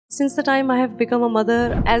Since the time I have become a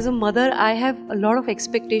mother, as a mother, I have a lot of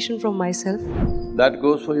expectation from myself. That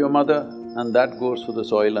goes for your mother and that goes for the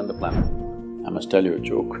soil and the planet. I must tell you a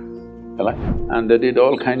joke, shall I? And they did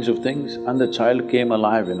all kinds of things and the child came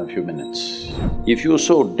alive in a few minutes. If you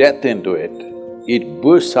sow death into it, it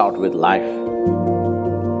bursts out with life.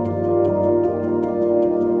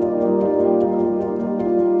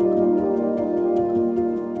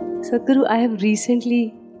 Sadhguru, I have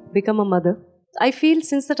recently become a mother. I feel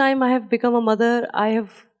since the time I have become a mother, I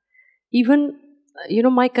have even,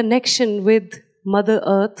 my connection with Mother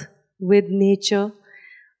Earth, with nature.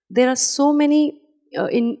 There are so many,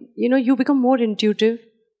 you become more intuitive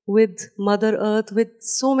with Mother Earth, with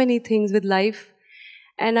so many things, with life.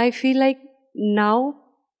 And I feel like now,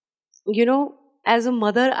 as a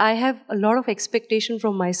mother, I have a lot of expectation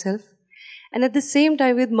from myself. And at the same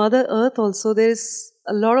time, with Mother Earth also, there is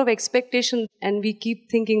a lot of expectation, and we keep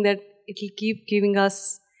thinking that it will keep giving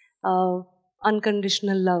us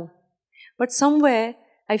unconditional love. But somewhere,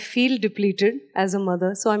 I feel depleted as a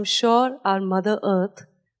mother. So I'm sure our Mother Earth,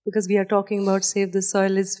 because we are talking about Save the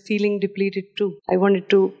Soil, is feeling depleted too. I wanted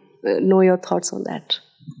to know your thoughts on that.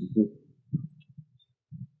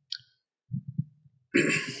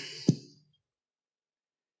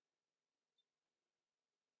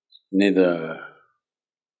 Neither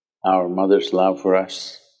our mother's love for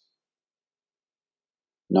us,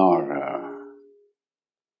 nor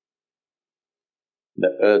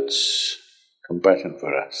the earth's compassion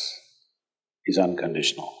for us is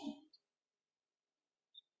unconditional.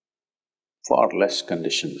 Far less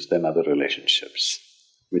conditions than other relationships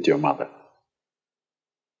with your mother.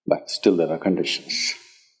 But still there are conditions.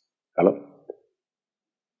 Hello?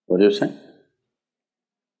 What do you say?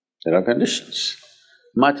 There are conditions.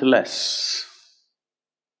 Much less.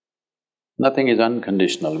 Nothing is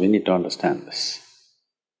unconditional, we need to understand this.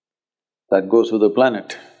 That goes with the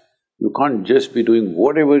planet. You can't just be doing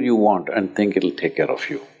whatever you want and think it'll take care of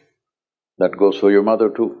you. That goes for your mother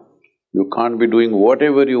too. You can't be doing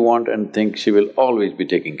whatever you want and think she will always be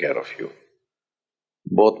taking care of you.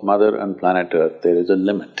 Both mother and planet Earth, there is a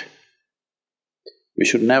limit. We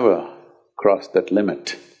should never cross that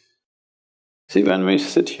limit. See, when we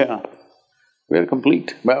sit here, we are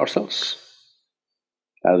complete by ourselves.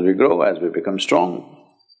 As we grow, as we become strong,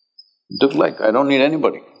 it looks like I don't need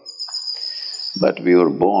anybody. But we were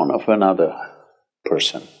born of another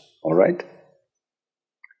person, all right?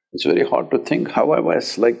 It's very hard to think, how I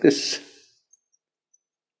was like this.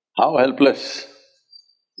 How helpless,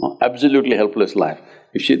 absolutely helpless life.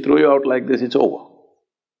 If she threw you out like this, it's over.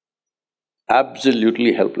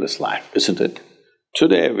 Absolutely helpless life, isn't it?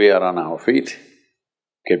 Today we are on our feet,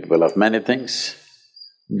 capable of many things.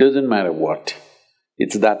 Doesn't matter what,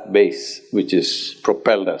 it's that base which has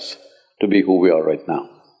propelled us to be who we are right now.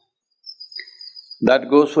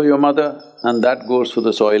 That goes for your mother and that goes for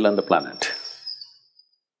the soil and the planet.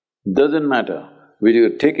 Doesn't matter whether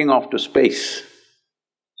you're taking off to space,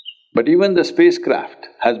 but even the spacecraft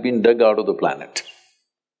has been dug out of the planet.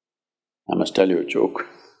 I must tell you a joke,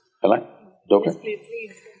 shall I? Is it okay? Yes,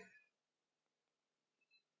 please.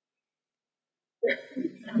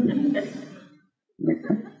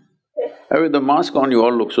 With the mask on, you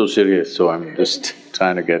all look so serious, so I'm just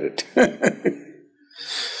trying to get it.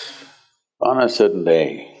 On a certain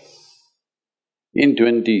day, in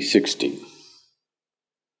 2016,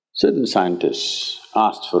 certain scientists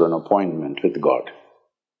asked for an appointment with God.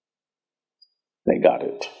 They got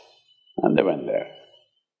it, and they went there.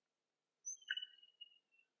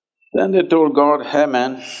 Then they told God, hey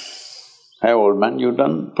man, hey old man, you've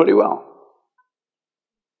done pretty well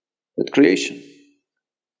with creation.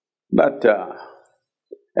 But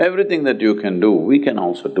everything that you can do, we can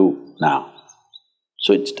also do now.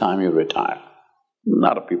 So it's time you retire. A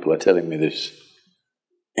lot of people are telling me this.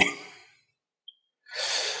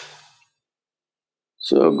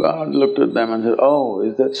 So God looked at them and said, oh,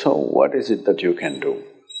 is that so? What is it that you can do?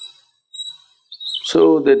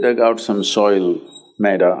 So they dug out some soil,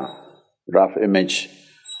 made a rough image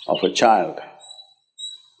of a child,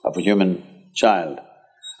 of a human child,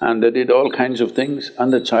 and they did all kinds of things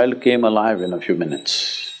and the child came alive in a few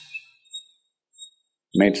minutes.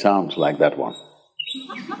 Made sounds like that one.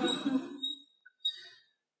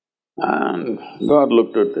 And God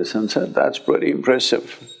looked at this and said, that's pretty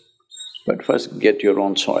impressive, but first get your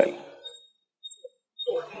own soil.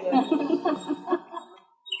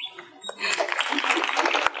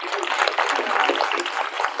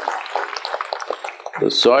 The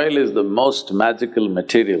soil is the most magical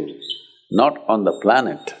material, not on the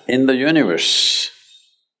planet, in the universe.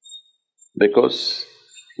 Because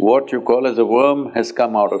what you call as a worm has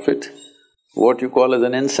come out of it, what you call as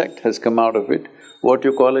an insect has come out of it, what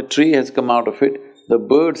you call a tree has come out of it, the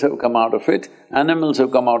birds have come out of it, animals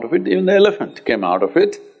have come out of it, even the elephant came out of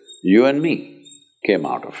it, you and me came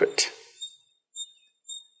out of it.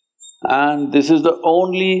 And this is the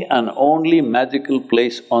only and only magical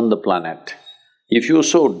place on the planet. If you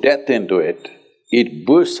sow death into it, it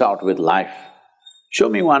bursts out with life. Show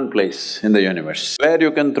me one place in the universe where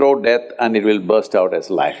you can throw death and it will burst out as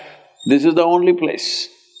life. This is the only place.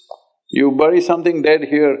 You bury something dead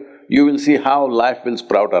here, you will see how life will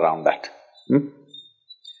sprout around that.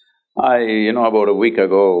 About a week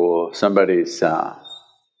ago, there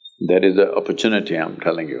is an opportunity, I'm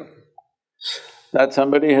telling you, that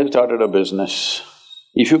somebody has started a business.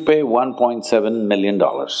 If you pay $1.7 million,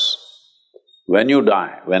 when you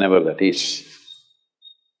die, whenever that is,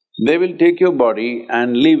 they will take your body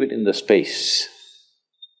and leave it in the space.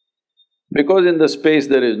 Because in the space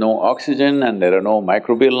there is no oxygen and there are no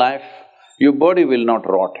microbial life, your body will not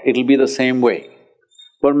rot, it'll be the same way.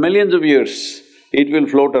 For millions of years, it will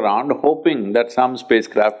float around hoping that some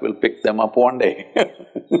spacecraft will pick them up one day.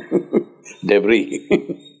 Debris,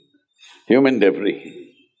 human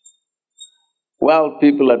debris. Well,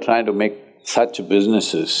 people are trying to make such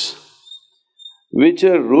businesses which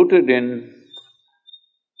are rooted in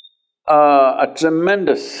a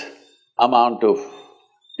tremendous amount of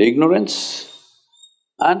ignorance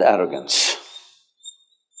and arrogance.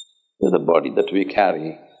 The body that we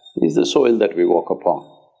carry is the soil that we walk upon.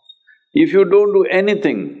 If you don't do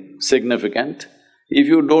anything significant, if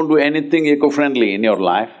you don't do anything eco-friendly in your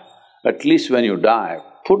life, at least when you die,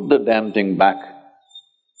 put the damn thing back.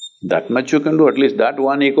 That much you can do, at least that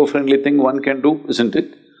one eco-friendly thing one can do, isn't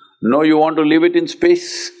it? No, you want to leave it in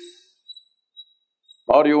space?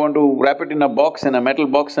 Or you want to wrap it in a box, in a metal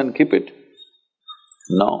box and keep it?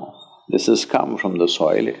 No, this has come from the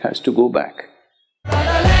soil, it has to go back.